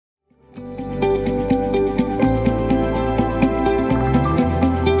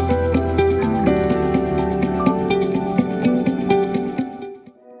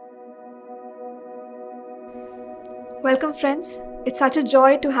friends. It's such a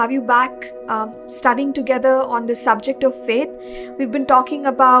joy to have you back studying together on this subject of faith. We've been talking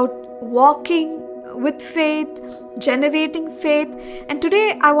about walking with faith, generating faith, and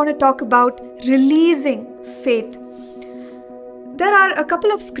today I want to talk about releasing faith. There are a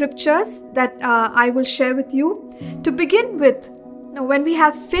couple of scriptures that I will share with you. To begin with, when we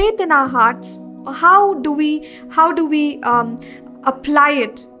have faith in our hearts, how do we apply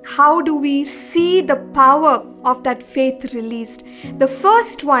it? How do we see the power of that faith released? The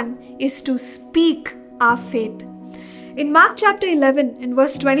first one is to speak our faith. In Mark chapter 11 and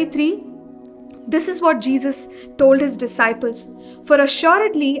verse 23, this is what Jesus told his disciples. For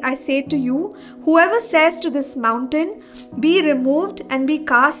assuredly I say to you, whoever says to this mountain, be removed and be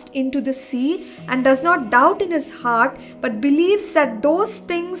cast into the sea, and does not doubt in his heart, but believes that those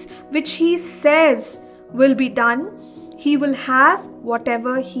things which he says will be done, he will have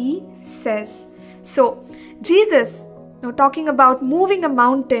whatever he says. So Jesus, talking about moving a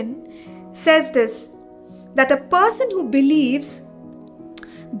mountain, says this, that a person who believes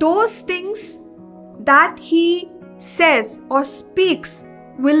those things that he says or speaks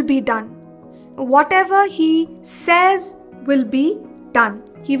will be done. Whatever he says will be done.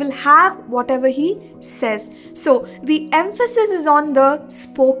 He will have whatever he says. So the emphasis is on the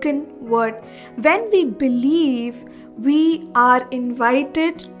spoken word. When we believe, we are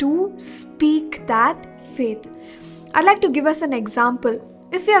invited to speak that faith. I'd like to give us an example.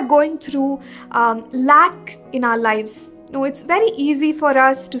 If we are going through lack in our lives, it's very easy for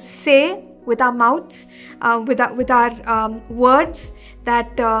us to say with our mouths, with our words,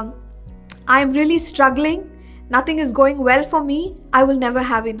 that I'm really struggling, nothing is going well for me, I will never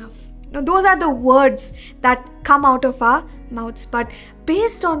have enough. Those are the words that come out of our mouths. But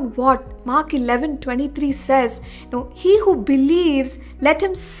based on what Mark 11:23 says, he who believes, let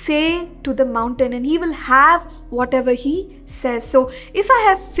him say to the mountain, and he will have whatever he says. So if I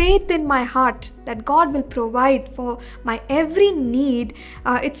have faith in my heart that God will provide for my every need,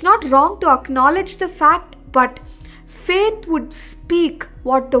 it's not wrong to acknowledge the fact, but faith would speak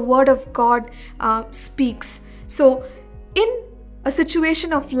what the word of God speaks. So in a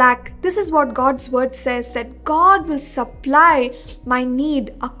situation of lack, this is what God's word says, that God will supply my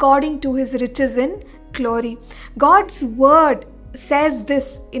need according to his riches in glory. God's word says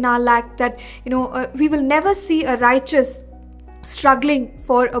this in our lack, that we will never see a righteous struggling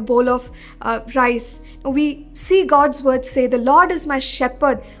for a bowl of rice. We see God's word say, the Lord is my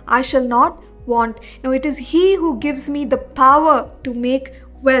shepherd, I shall not want. It is he who gives me the power to make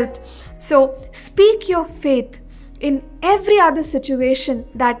wealth. So speak your faith in every other situation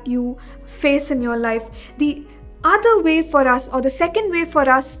that you face in your life. The other way for us, or the second way for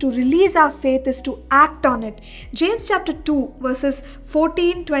us to release our faith, is to act on it. James chapter 2 verses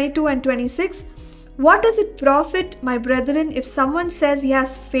 14, 22 and 26. What does it profit, my brethren, if someone says he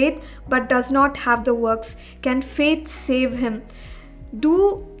has faith but does not have the works? Can faith save him?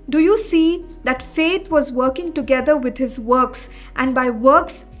 Do you see that faith was working together with his works, and by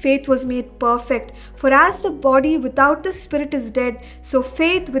works faith was made perfect? For as the body without the spirit is dead, so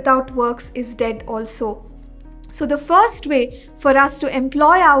faith without works is dead also. So the first way for us to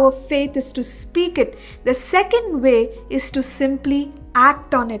employ our faith is to speak it. The second way is to simply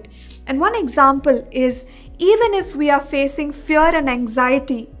act on it. And one example is, even if we are facing fear and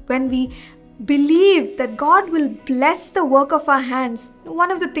anxiety, when we believe that God will bless the work of our hands, one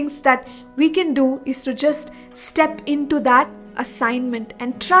of the things that we can do is to just step into that assignment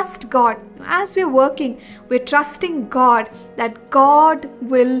and trust God. As we're working, we're trusting God that God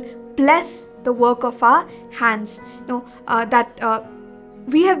will bless the work of our hands.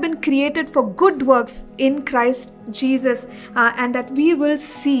 We have been created for good works in Christ Jesus, and that we will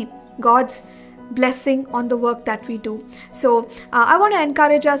see God's blessing on the work that we do. So I want to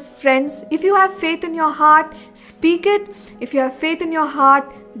encourage us, friends, if you have faith in your heart, speak it. If you have faith in your heart,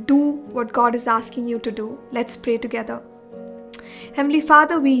 do what God is asking you to do. Let's pray together. Heavenly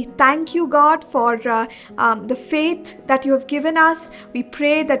Father, we thank you, God, for the faith that you have given us. We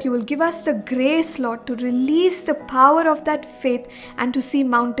pray that you will give us the grace, Lord, to release the power of that faith and to see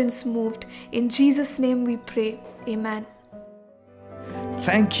mountains moved. In Jesus' name we pray. Amen.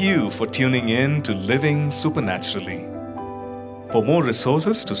 Thank you for tuning in to Living Supernaturally. For more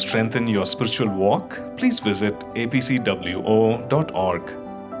resources to strengthen your spiritual walk, please visit apcwo.org.